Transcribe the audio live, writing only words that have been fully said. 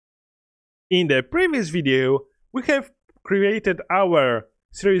In the previous video, we have created our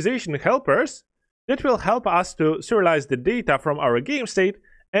serialization helpers that will help us to serialize the data from our game state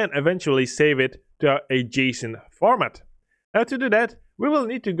and eventually save it to a JSON format. Now to do that, we will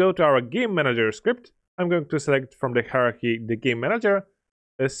need to go to our game manager script. I'm going to select from the hierarchy the game manager,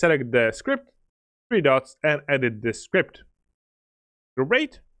 select the script, 3 dots, and edit the script.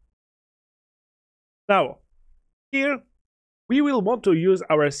 Great. Now, here we will want to use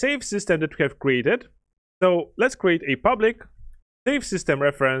our save system that we have created. So let's create a public save system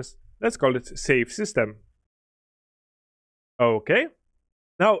reference. Let's call it save system. Okay.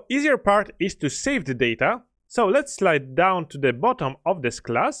 Now, easier part is to save the data. So let's slide down to the bottom of this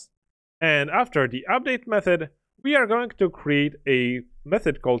class. And after the update method, we are going to create a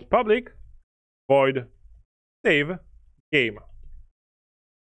method called public void save game.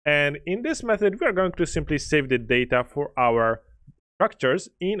 And in this method, we are going to simply save the data for our structures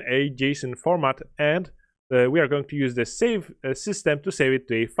in a JSON format, and we are going to use the save system to save it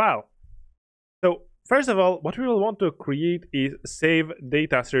to a file. So first of all, what we will want to create is save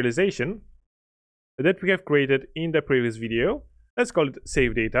data serialization that we have created in the previous video. Let's call it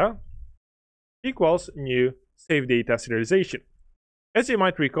save data equals new save data serialization. As you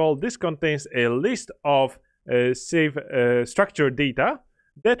might recall, this contains a list of save structured data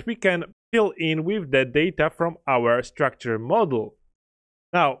that we can fill in with the data from our structure model.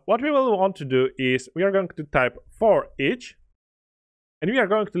 Now, what we will want to do is we are going to type for each, and we are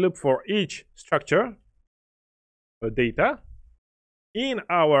going to look for each structure data in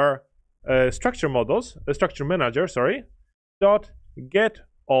our structure models, structure manager, sorry, dot get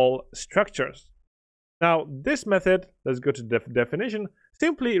all structures. Now, this method, let's go to the definition,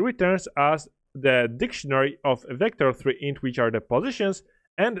 simply returns us the dictionary of vector3 int, which are the positions,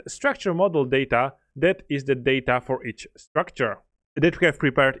 and structure model data, that is the data for each structure that we have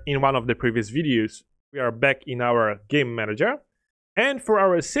prepared in one of the previous videos. We are back in our game manager, and for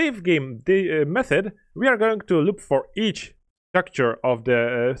our save game method, we are going to look for each structure of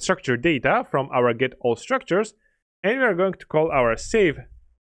the structure data from our get all structures, and we are going to call our save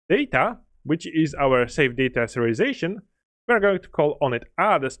data, which is our save data serialization. We are going to call on it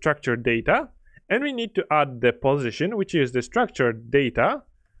add structure data, and we need to add the position, which is the structured data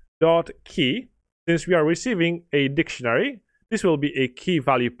dot key. Since we are receiving a dictionary, this will be a key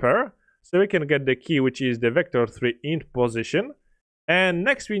value pair, so we can get the key, which is the vector3 int position. And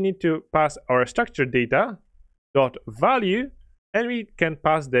next we need to pass our structured data dot value, and we can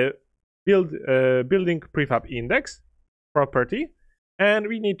pass the building prefab index property, and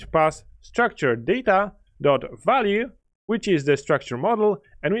we need to pass structured data dot value, which is the structure model,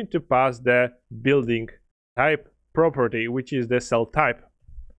 and we need to pass the building type property, which is the cell type.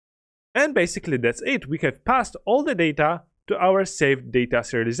 And basically that's it. We have passed all the data to our saved data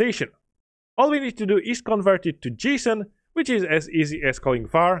serialization. All we need to do is convert it to JSON, which is as easy as calling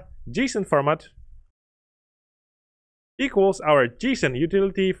var JSON format equals our JSON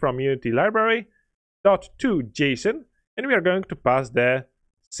utility from Unity library dot to JSON, and we are going to pass the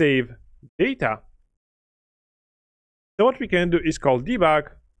save data. So what we can do is call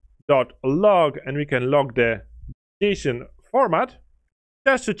debug.log, and we can log the JSON format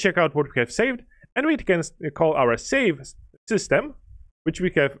just to check out what we have saved, and we can call our save system, which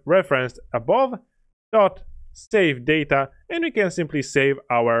we have referenced above, dot save data, and we can simply save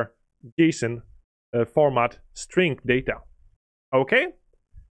our JSON format string data. Okay?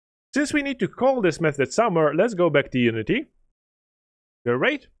 Since we need to call this method somewhere, let's go back to Unity.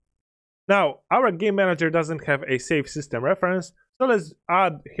 Great. Now, our game manager doesn't have a save system reference, so let's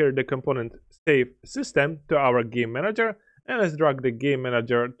add here the component save system to our game manager, and let's drag the game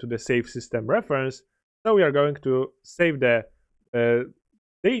manager to the save system reference. So we are going to save the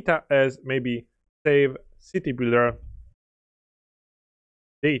data as maybe save city builder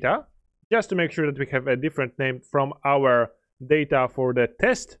data, just to make sure that we have a different name from our data for the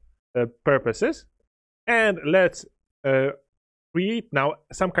test purposes. And let's create now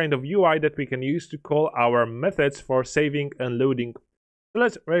some kind of UI that we can use to call our methods for saving and loading. So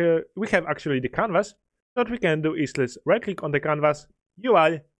let's we have actually the canvas. What we can do is let's right click on the canvas,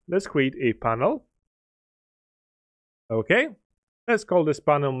 UI, let's create a panel. Okay, let's call this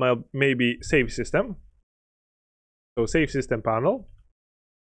panel maybe save system. So save system panel.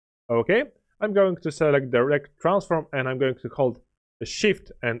 Okay, I'm going to select direct transform, and I'm going to hold the shift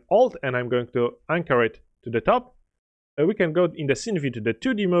and alt, and I'm going to anchor it to the top. We can go in the scene view to the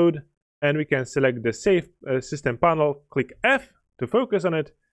 2D mode, and we can select the save system panel, click F to focus on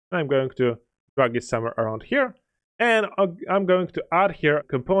it, and I'm going to drag it somewhere around here, and I'm going to add here a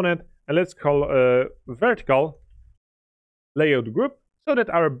component, and let's call vertical layout group. so that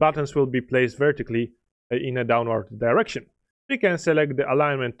our buttons will be placed vertically in a downward direction. We can select the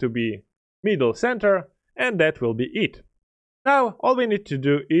alignment to be middle center, and that will be it. Now all we need to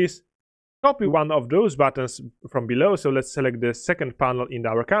do is copy one of those buttons from below. So let's select the second panel in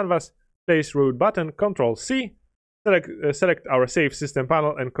our canvas, place root button, Ctrl C, select our save system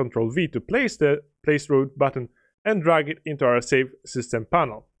panel and Ctrl V to place the place root button and drag it into our save system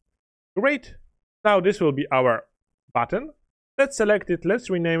panel. Great. Now this will be our button. Let's select it, let's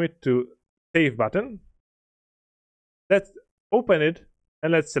rename it to save button. Let's open it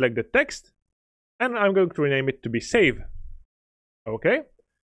and let's select the text, and I'm going to rename it to be save. Okay.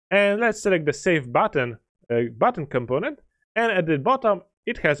 And let's select the save button button component, and at the bottom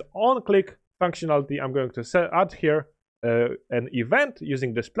it has on-click functionality. I'm going to add here an event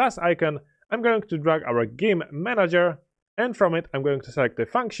using this plus icon. I'm going to drag our game manager, and from it I'm going to select the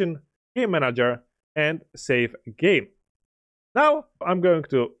function game manager and save game. Now I'm going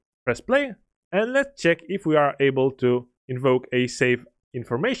to press play, and let's check if we are able to invoke a save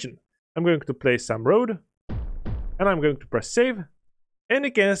information. I'm going to place some road, and I'm going to press save, and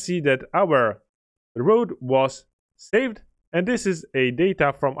you can see that our road was saved, and this is a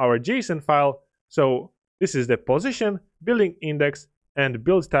data from our JSON file. So this is the position, building index, and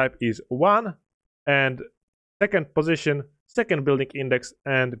build type is 1, and second position, second building index,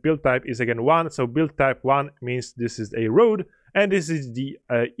 and build type is again 1. So build type 1 means this is a road, and this is the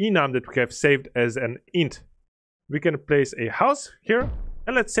enum that we have saved as an int. We can place a house here,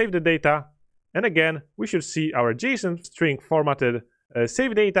 and let's save the data, and again we should see our JSON string formatted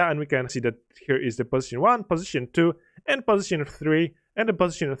save data, and we can see that here is the position 1, position 2, and position 3, and the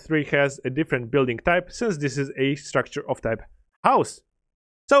position 3 has a different building type since this is a structure of type house.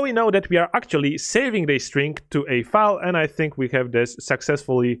 So we know that we are actually saving the string to a file, and I think we have this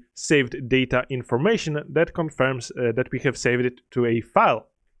successfully saved data information that confirms that we have saved it to a file.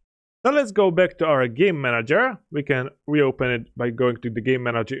 So let's go back to our game manager. We can reopen it by going to the game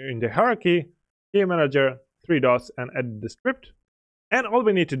manager in the hierarchy, game manager, 3 dots, and edit the script. And all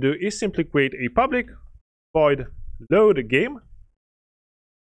we need to do is simply create a public void load game.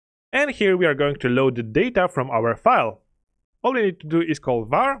 And here we are going to load the data from our file. All we need to do is call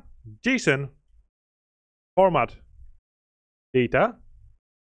var JSON format data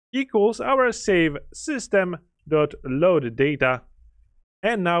equals our save system.load data,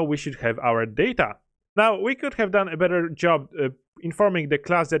 and now we should have our data. Now we could have done a better job informing the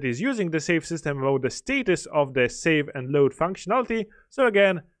class that is using the save system about the status of the save and load functionality. So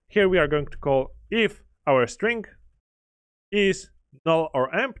again, here we are going to call if our string is null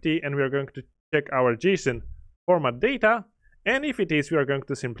or empty, and we are going to check our JSON format data, and if it is, we are going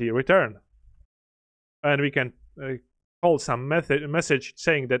to simply return. And we can call some message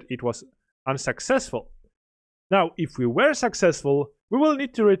saying that it was unsuccessful. Now, if we were successful, we will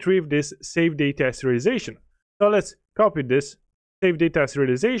need to retrieve this save data serialization. So let's copy this save data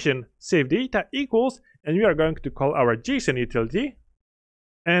serialization, save data equals, and we are going to call our JSON utility,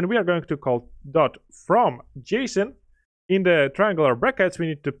 and we are going to call dot from JSON. In the triangular brackets, we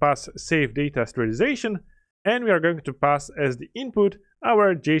need to pass save data serialization, and we are going to pass as the input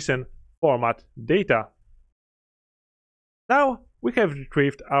our JSON format data. Now we have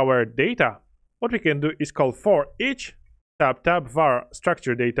retrieved our data. What we can do is call for each tab var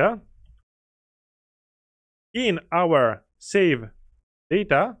structure data in our save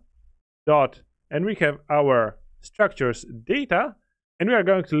data dot, and we have our structures data, and we are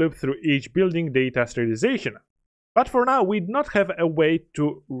going to loop through each building data serialization. But for now, we do not have a way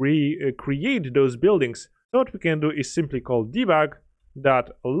to recreate those buildings. So what we can do is simply call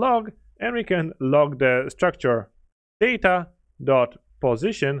debug.log, and we can log the structure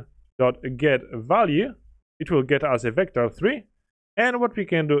data.position.getValue. It will get us a vector 3. And what we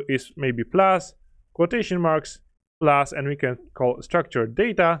can do is maybe plus, quotation marks, plus, and we can call structure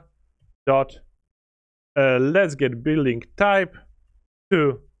data dot let's get building type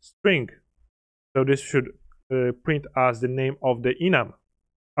to string. So this should print us the name of the enum.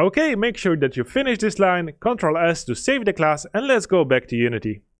 Okay, make sure that you finish this line, Ctrl S to save the class, and let's go back to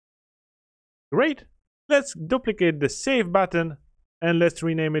Unity. Great, let's duplicate the save button, and let's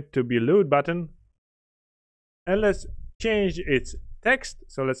rename it to be load button. And let's change its text,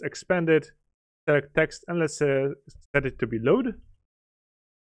 so let's expand it, select text, and let's set it to be load.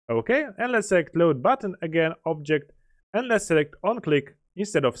 Okay, and let's select load button again, object, and let's select on click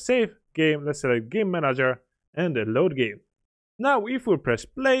instead of save game, let's select game manager and the load game. Now if we press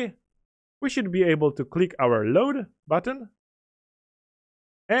play, we should be able to click our load button,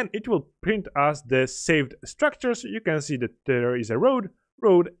 and it will print us the saved structures. You can see that there is a road,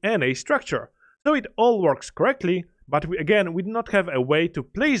 and a structure. So it all works correctly, but again, we do not have a way to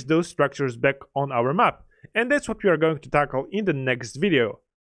place those structures back on our map. And that's what we are going to tackle in the next video.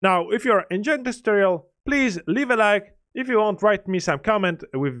 Now, if you are enjoying this tutorial, please leave a like. If you want, write me some comment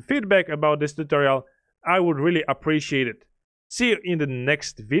with feedback about this tutorial. I would really appreciate it. See you in the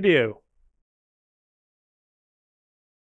next video.